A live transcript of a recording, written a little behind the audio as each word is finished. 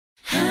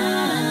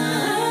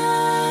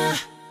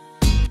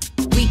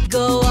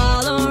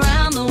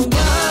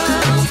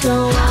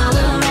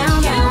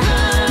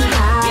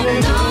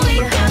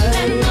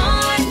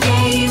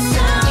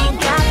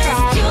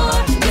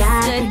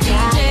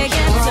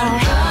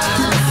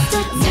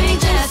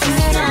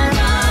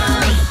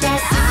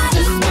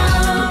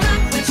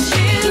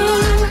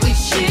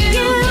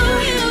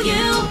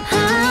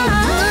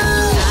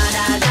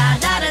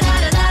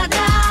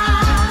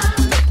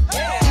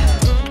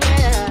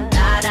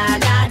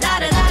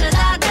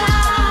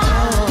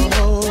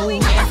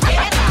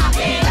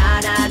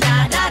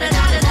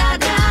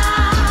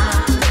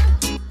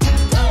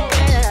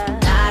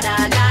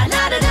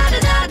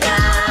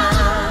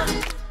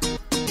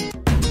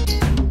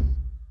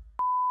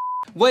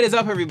What is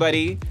up,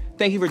 everybody?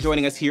 Thank you for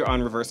joining us here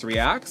on rIVerse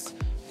Reacts.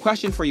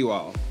 Question for you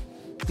all.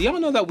 Do y'all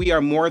know that we are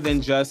more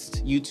than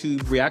just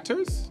YouTube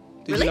reactors?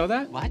 Did you know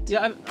that? What?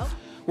 Yeah.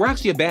 We're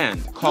actually a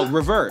band called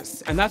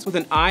rIVerse, and that's with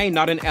an I,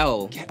 not an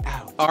L. Get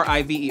out.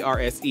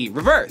 R-I-V-E-R-S-E,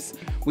 rIVerse.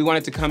 We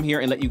wanted to come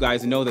here and let you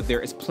guys know that there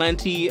is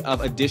plenty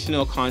of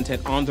additional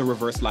content on the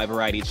rIVerse Live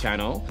Variety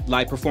channel.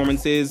 Live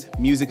performances,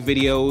 music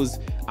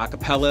videos,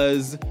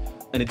 acapellas,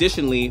 and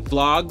additionally,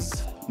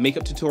 vlogs,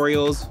 makeup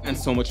tutorials, and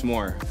so much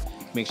more.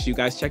 Make sure you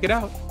guys check it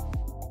out.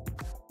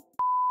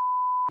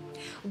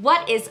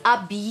 What is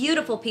up,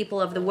 beautiful people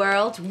of the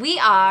world? We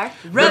are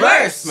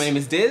rIVerse! My name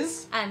is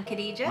Diz. I'm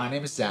Khadija. My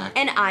name is Zach.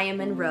 And I am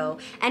Monroe.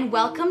 And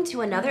welcome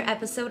to another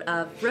episode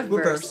of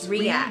rIVerse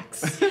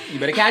Reacts. You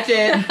better catch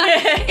it.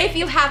 If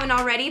you haven't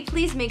already,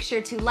 please make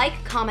sure to like,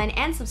 comment,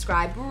 and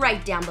subscribe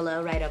right down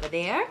below, right over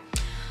there.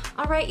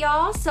 All right,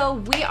 y'all, so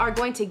we are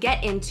going to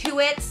get into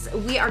it.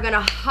 We are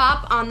gonna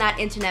hop on that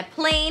internet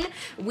plane.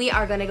 We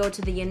are gonna go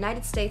to the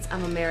United States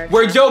of America.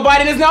 Where Joe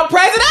Biden is now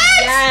president!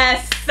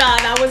 Yes,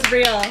 that was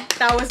real.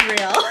 That was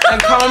real.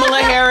 And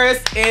Kamala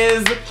Harris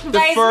is the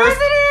Vice first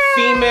President!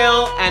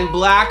 female and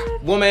black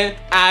woman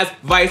as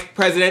vice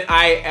president.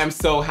 I am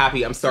so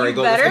happy. I'm sorry,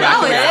 go let's go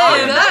back know to it. that. Oh,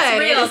 good. That's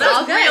real. It's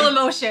all That's real good.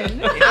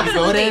 emotion. If you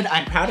voted,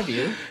 I'm proud of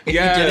you. If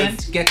Yes. you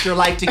didn't, get your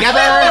life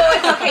together.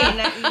 Okay,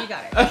 you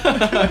got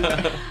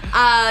it.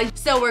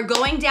 So we're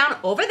going down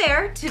over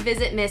there to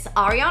visit Miss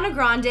Ariana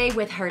Grande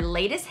with her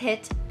latest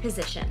hit,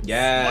 Positions.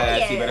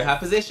 Yes, you better have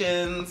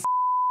positions.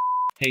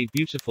 Hey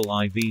beautiful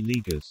Ivy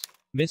Leaguers.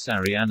 Miss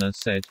Ariana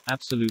said,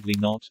 absolutely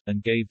not,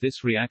 and gave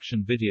this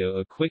reaction video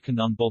a quick and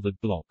unbothered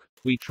block.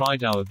 We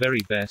tried our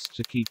very best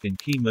to keep in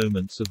key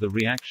moments of the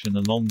reaction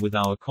along with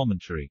our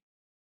commentary.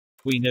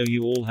 We know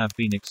you all have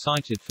been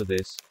excited for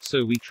this,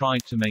 so we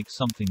tried to make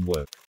something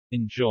work.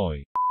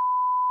 Enjoy.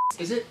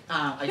 Is it?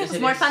 I guess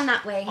It's more fun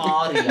that way.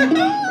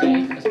 Ariana,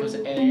 right? As opposed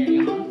to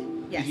Ariana.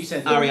 Yes. You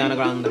said Ariana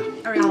Grande.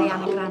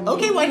 Ariana Grande.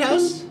 Okay, White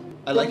House.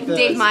 I like the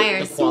Dave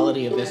Meyers. the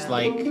quality of this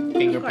like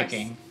finger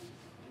picking.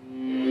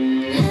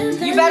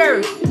 You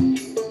better.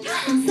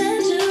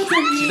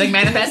 She's like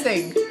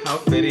manifesting. How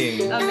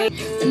fitting.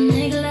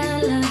 Amazing.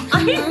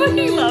 I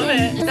really love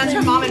it. That's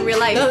her mom in real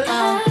life.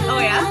 Oh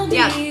yeah?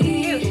 Yeah.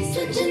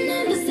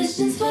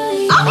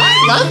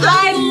 Love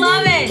that. I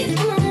love it.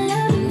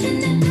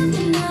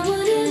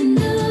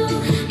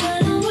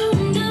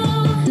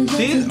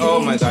 She's, oh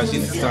my gosh,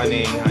 she's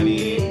stunning,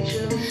 honey.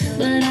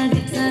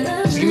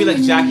 She's giving me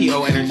like Jackie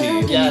O energy.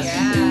 Yes.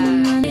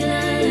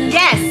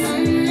 Yes.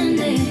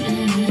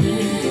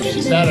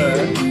 She's better.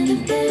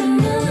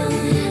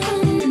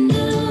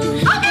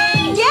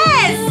 Okay,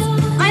 yes.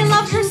 I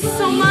love her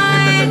so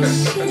much.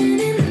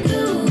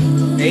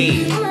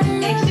 Hey.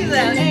 She's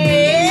a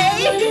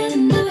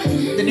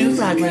hey. The new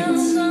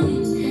fragrance.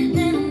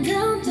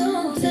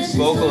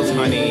 Vocals,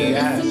 honey.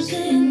 Yes. You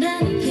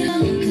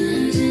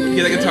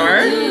hear the guitar?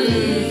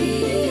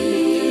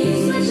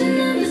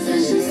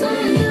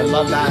 I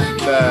love that.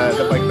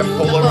 The like the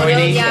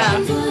Polaroid. Yeah.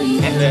 And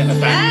the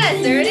effect.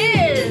 Yes, there it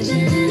is.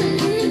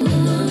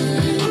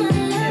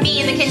 Me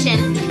in the kitchen.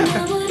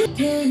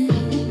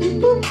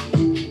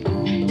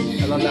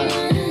 I love that.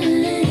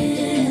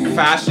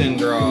 Fashion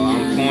girl,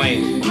 on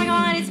point. Oh my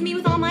god, it's me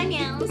with all my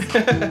meows.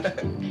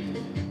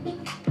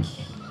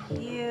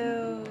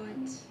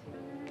 Cute.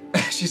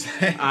 She's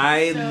like,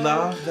 I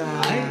love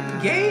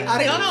that. yay,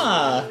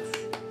 Ariana.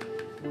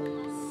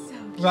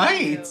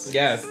 Right.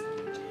 Yes.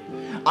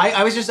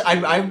 I was just I'll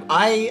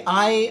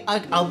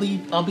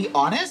be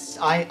honest.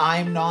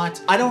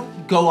 I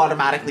don't go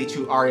automatically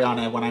to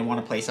Ariana when I want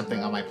to play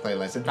something on my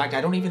playlist. In fact,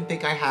 I don't even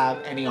think I have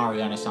any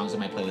Ariana songs on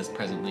my playlist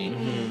presently.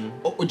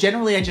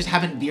 Generally, I just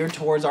haven't veered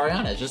towards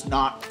Ariana. It's just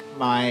not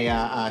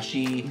my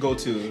she Go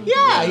to.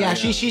 yeah.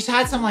 She's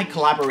had some like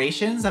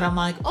collaborations that I'm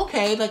like,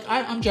 okay, like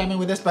I'm jamming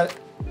with this, but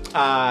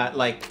I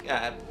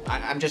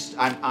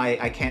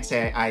can't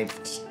say I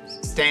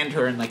stand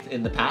her in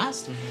the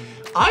past.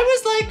 I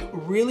was like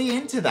really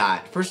into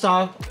that. First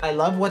off, I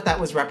love what that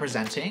was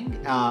representing.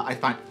 I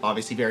find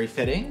obviously very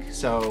fitting.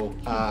 So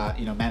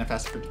you know,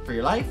 manifest for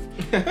your life.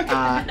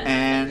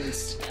 And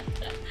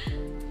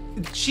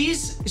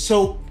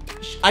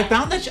I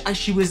found that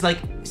she was like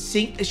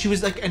she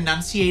was like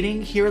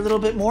enunciating here a little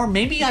bit more.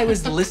 Maybe I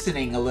was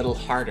listening a little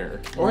harder.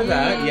 Or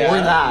that, yeah. Or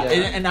that.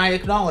 Yeah. And I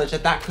acknowledge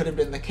that that could have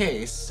been the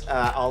case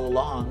all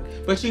along.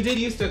 But she did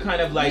used to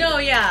kind of like. No,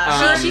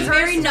 yeah. She's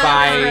very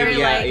vibe, very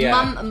yeah, like yeah.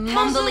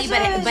 mumbly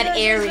but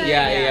airy.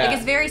 Yeah. Like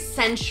it's very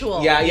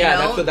sensual. Yeah, you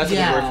know? that's a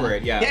good word for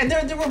it. Yeah. And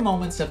there were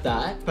moments of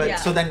that, but Yeah.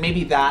 so then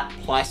maybe that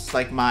plus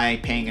like my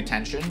paying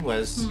attention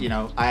was, you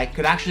know, I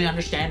could actually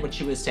understand what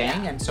she was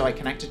saying, and so I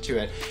connected to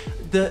it.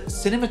 The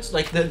cinema,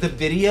 like the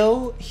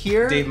video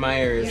here, Dave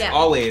Meyers, Yeah.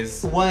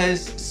 always.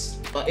 was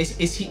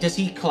does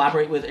he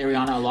collaborate with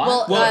Ariana a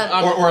lot?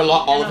 Well, or a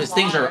lot, all of his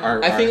things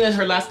are I think that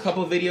her last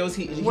couple videos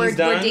he's done. Were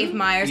Dave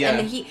Meyers, Yeah. and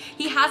then he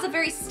has a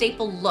very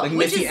staple look. Like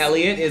which Missy is,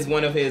 Elliott is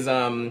one of his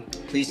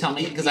Please tell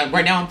me, because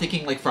right now I'm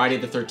thinking like Friday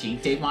the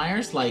 13th, Dave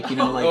Meyers, like you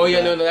know, like. Oh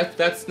yeah, no,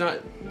 that's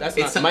not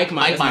Mike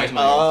Myers.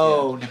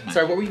 Oh, yeah.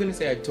 Sorry, what were you gonna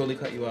say? I totally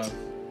cut you off.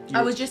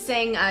 I was just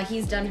saying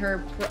he's done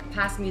her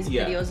past music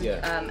videos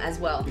as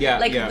well. Yeah,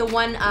 like the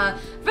one right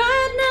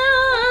now.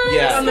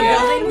 Yeah, on the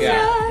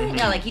building.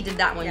 Yeah, like he did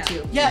that one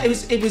too. Yeah,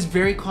 it was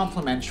very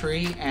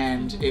complimentary,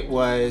 and it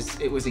was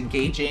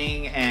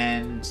engaging,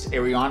 and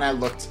Ariana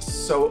looked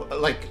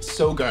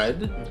so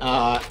good,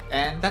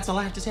 and that's all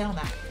I have to say on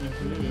that.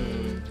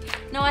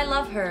 No, I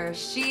love her.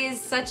 She is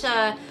such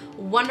a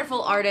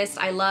wonderful artist.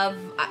 I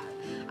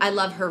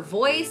love her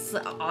voice,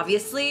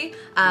 obviously.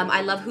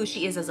 I love who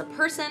she is as a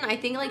person. I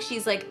think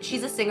she's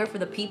a singer for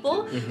the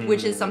people,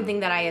 which is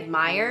something that I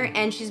admire,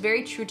 and she's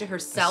very true to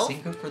herself. A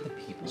singer for the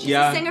people. She's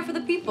a singer for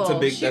the people.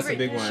 That's a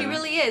big one. She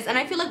really is, and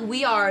I feel like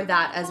we are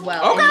that as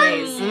well. In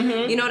ways.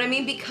 You know what I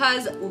mean?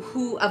 Because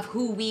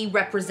who we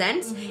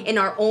represent in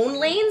our own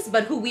lanes,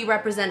 but who we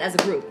represent as a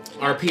group.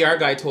 Our PR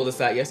guy told us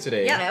that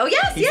yesterday. Yeah. Oh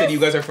yes. He said you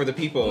guys are for the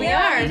people. We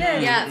are.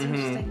 Yeah. It's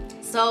interesting.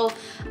 So,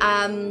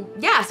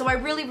 so I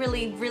really,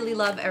 really, really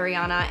love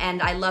Ariana,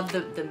 and I love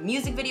the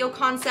music video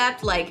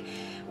concept. Like,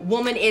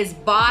 woman is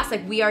boss.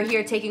 Like, we are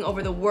here taking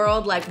over the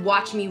world. Like,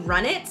 watch me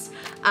run it.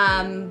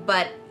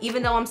 But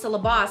even though I'm still a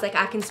boss, like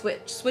I can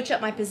switch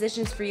up my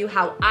positions for you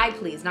how I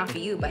please, not for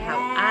you, but how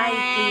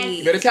I please.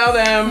 You better tell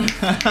them.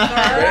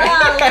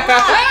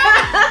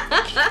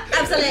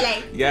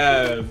 Absolutely.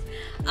 Yes.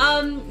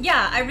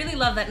 Yeah, I really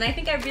love that, and I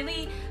think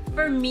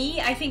for me,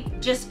 I think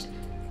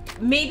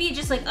maybe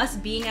just like us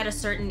being at a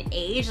certain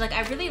age, like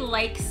I really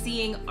like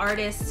seeing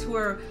artists who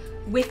are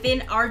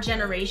within our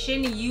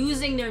generation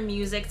using their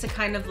music to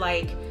kind of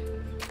like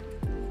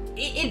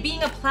it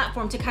being a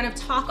platform to kind of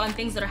talk on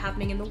things that are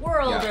happening in the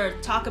world, or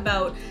talk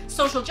about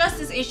social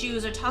justice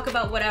issues, or talk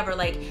about whatever,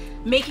 like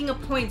making a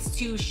point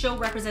to show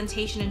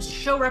representation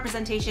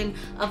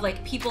of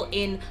like people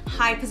in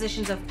high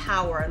positions of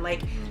power, and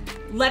like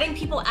letting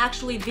people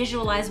actually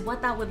visualize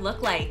what that would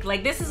look like.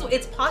 Like,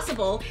 it's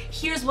possible,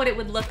 here's what it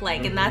would look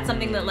like. And that's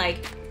something that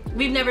like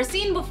we've never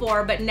seen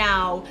before, but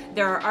now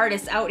there are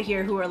artists out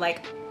here who are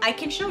like, I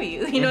can show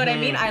you, you know what I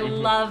mean? I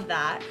love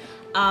that.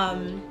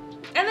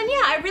 And then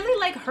I really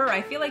like her.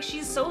 I feel like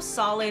she's so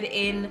solid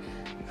in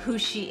who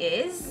she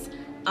is.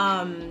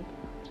 And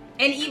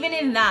even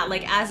in that,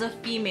 like as a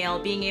female,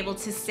 being able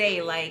to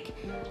say like,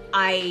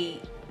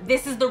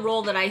 this is the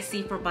role that I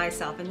see for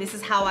myself, and this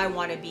is how I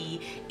want to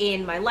be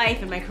in my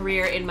life, in my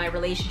career, in my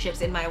relationships,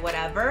 in my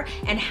whatever,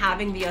 and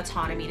having the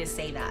autonomy to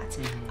say that.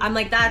 I'm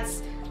like,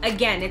 that's,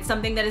 again, it's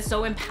something that is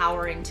so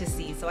empowering to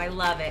see, so I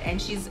love it,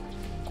 and she's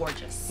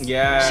gorgeous.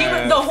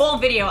 Yeah. The whole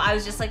video, I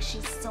was just like,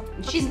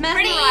 she's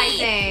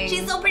mesmerizing.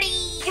 She's so pretty.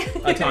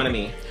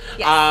 Autonomy.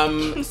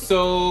 Yes.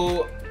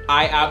 So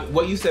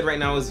what you said right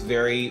now is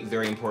very,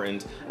 very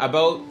important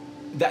about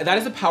that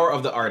is the power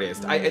of the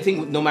artist. I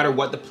think no matter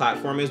what the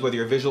platform is, whether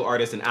you're a visual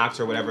artist, an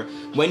actor, or whatever,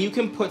 when you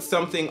can put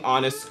something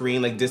on a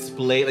screen, like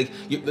display, like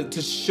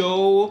to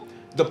show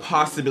the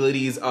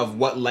possibilities of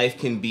what life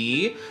can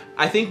be,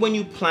 I think when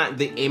you plant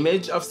the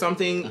image of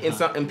something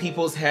in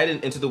people's head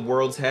and into the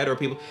world's head, or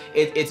people,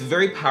 it's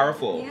very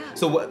powerful. Yeah.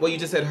 So what you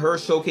just said, her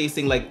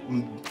showcasing like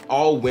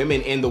all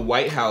women in the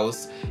White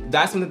House,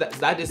 that's something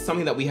that is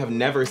something that we have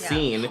never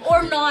seen.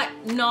 Or not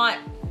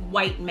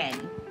white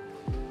men.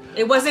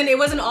 It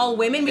wasn't all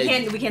women. We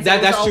can't say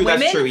it was all women.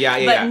 That's true.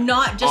 Yeah. But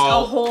not just a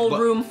whole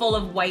room full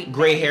of white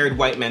gray-haired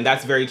white men.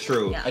 That's very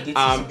true. Yeah. I did see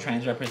some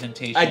trans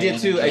representation. I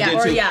did too.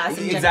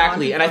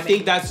 Exactly. And I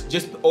think that's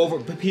just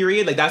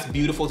period. Like, that's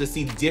beautiful to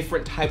see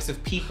different types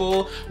of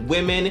people,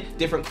 women,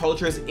 different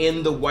cultures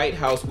in the White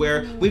House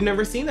where we've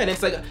never seen that.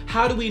 It's like,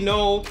 how do we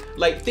know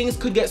like things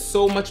could get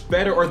so much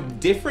better or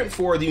different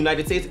for the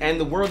United States and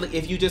the world, like,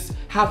 if you just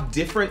have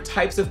different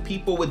types of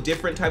people with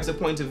different types of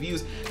points of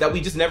views that we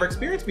just never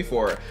experienced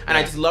before. And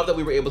I just love that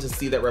we were able to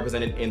see that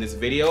represented in this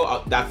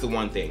video. That's the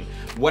one thing.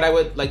 What I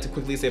would like to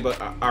quickly say about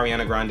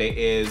Ariana Grande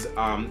is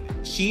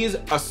she is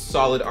a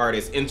solid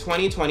artist. In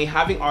 2020,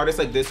 having artists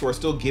like this who are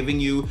still giving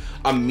you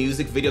a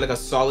music video, like a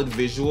solid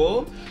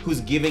visual,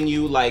 who's giving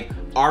you like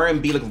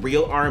R&B, like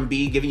real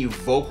R&B, giving you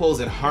vocals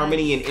and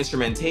harmony and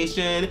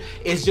instrumentation,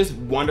 is just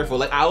wonderful.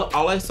 Like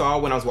all I saw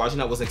when I was watching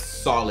that was like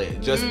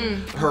solid. Just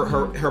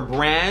her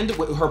brand,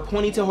 her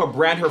ponytail, her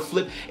brand, her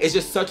flip is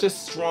just such a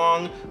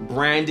strong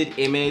branded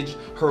image.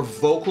 Her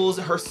vocals,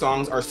 her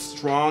songs are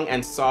strong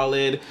and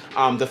solid.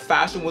 The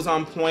fashion was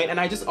on point, and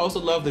I just also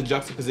love the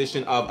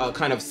juxtaposition of a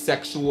kind of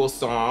sexual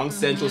song,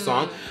 sensual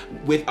song,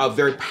 with a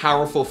very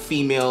powerful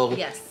female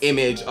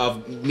image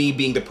of me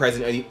being the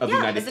president of the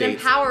United States.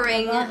 It's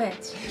empowering. I love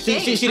it.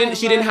 She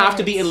didn't have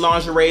to be in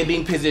lingerie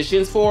being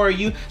positions for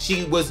you.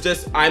 She was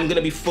just, I'm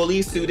gonna be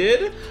fully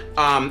suited,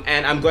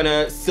 and I'm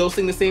gonna still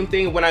sing the same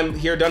thing when I'm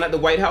here done at the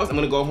White House. I'm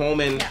gonna go home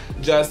and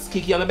just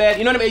kiki on the bed.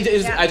 You know what I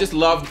mean? I just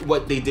loved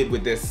what they did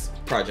with this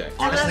project.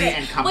 Honestly,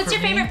 and comfort What's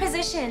your me. favorite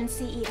position?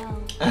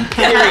 CEO.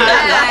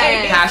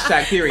 Period.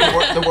 Hashtag period.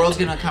 The world's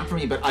gonna come for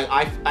me, but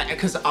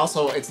because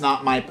also it's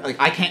not my, like,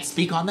 I can't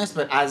speak on this,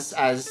 but as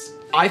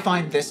I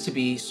find this to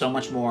be so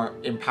much more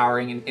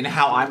empowering in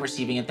how I'm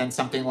receiving it than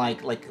something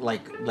like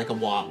a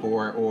WAP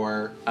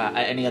or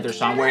any other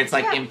song where it's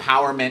like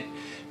empowerment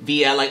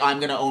via like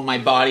I'm gonna own my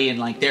body and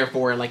like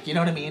therefore like, you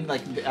know what I mean,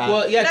 like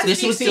Well, yeah,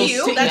 this was still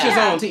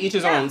to each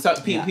his own. So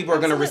people are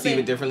gonna receive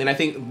it differently, and I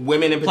think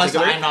women in plus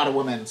particular. I'm not a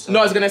woman. So. No,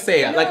 I was gonna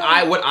say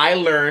like what I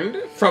learned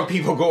from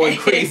people going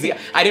crazy.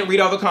 I didn't read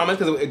all the comments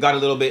because it got a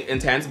little bit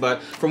intense,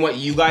 but from what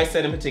you guys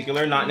said in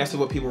particular, not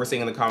necessarily what people were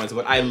saying in the comments,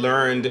 but I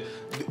learned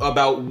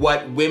about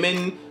what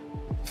women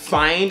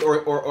find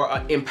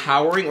or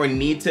empowering or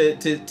need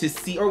to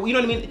see, or you know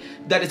what I mean,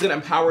 that is gonna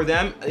empower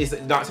them is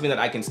not something that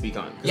I can speak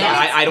on.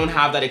 Yes. I don't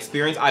have that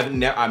experience. I'm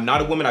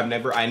not a woman.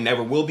 I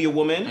never will be a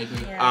woman. I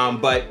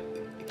agree. But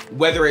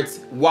whether it's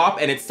WAP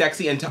and it's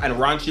sexy and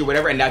raunchy or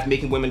whatever, and that's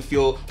making women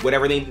feel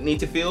whatever they need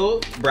to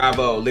feel,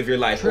 bravo, live your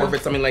life. True. Or if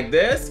it's something like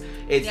this,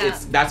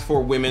 that's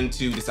for women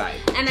to decide.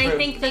 And I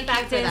think the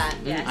fact is, that.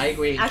 I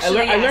agree. Actually,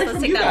 I learned let's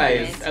from take you that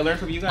guys. one. I learned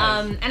from you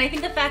guys. And I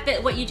think the fact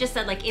that what you just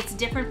said, like, it's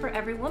different for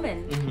every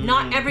woman.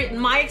 Not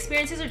my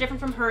experiences are different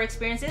from her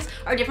experiences,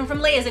 are different from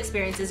Leia's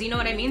experiences, you know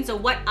what I mean? So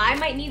what I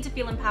might need to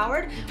feel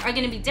empowered are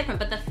gonna be different,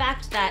 but the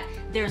fact that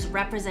there's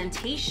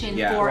representation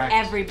for Correct.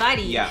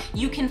 everybody,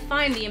 you can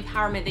find the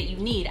empowerment that you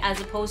need, as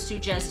opposed to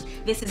just,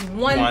 this is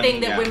one thing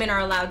that women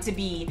are allowed to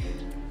be,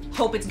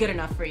 hope it's good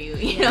enough for you,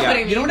 you know what I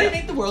mean? You know what I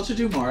think the world should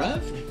do more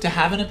of? To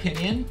have an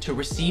opinion, to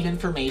receive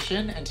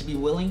information, and to be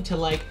willing to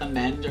like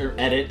amend or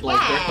edit like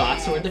their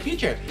thoughts toward the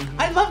future.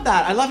 I love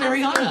that. I love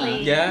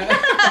Ariana. Yeah.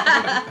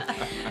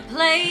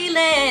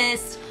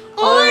 Playlist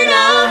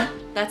Order.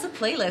 That's a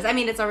playlist. I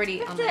mean, it's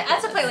already on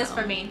That's a playlist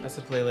for me. That's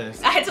a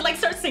playlist. I had to like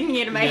start singing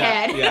it in my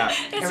head. Yeah.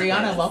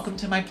 Ariana, welcome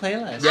to my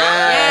playlist.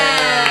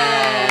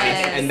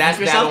 Yes. And that's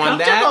Make that yourself on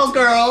comfortable,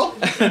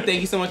 that. girl.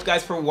 Thank you so much,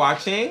 guys, for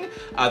watching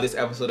this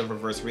episode of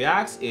Reverse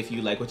Reacts. If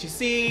you like what you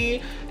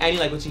see and you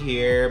like what you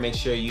hear, make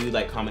sure you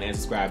like, comment, and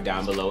subscribe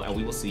down below, and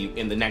we will see you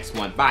in the next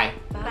one. Bye.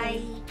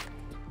 Bye.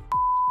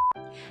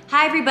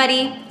 Hi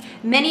everybody!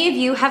 Many of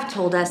you have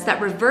told us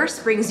that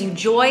Reverse brings you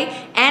joy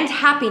and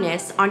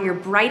happiness on your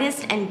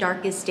brightest and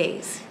darkest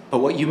days. But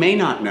what you may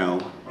not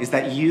know is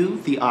that you,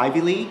 the Ivy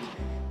League,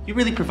 you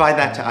really provide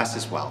that to us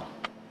as well.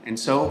 And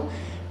so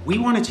we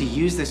wanted to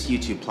use this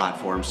YouTube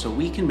platform so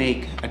we can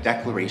make a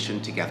declaration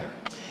together.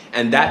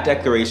 And that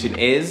declaration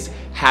is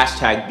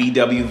hashtag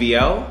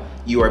BWVL.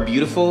 You are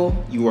beautiful,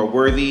 you are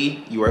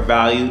worthy, you are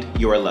valued,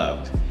 you are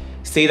loved.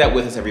 Say that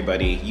with us,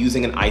 everybody,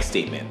 using an I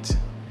statement.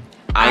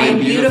 I am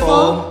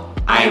beautiful,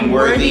 I am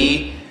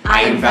worthy,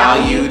 I am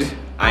valued,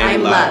 I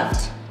am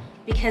loved.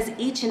 Because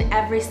each and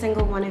every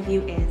single one of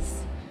you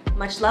is.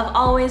 Much love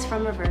always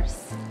from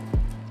Reverse.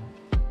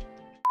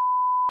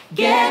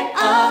 Get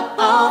up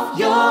off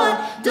your,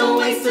 don't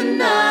waste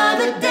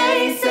another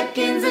day.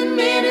 Seconds and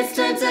minutes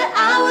turn to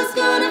hours,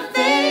 gonna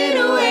fade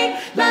away.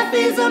 Life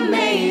is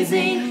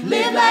amazing,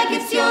 live like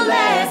it's your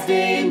last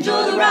day.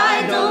 Enjoy the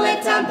ride, don't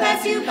let time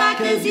pass you by,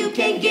 cause you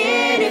can't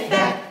get it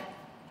back.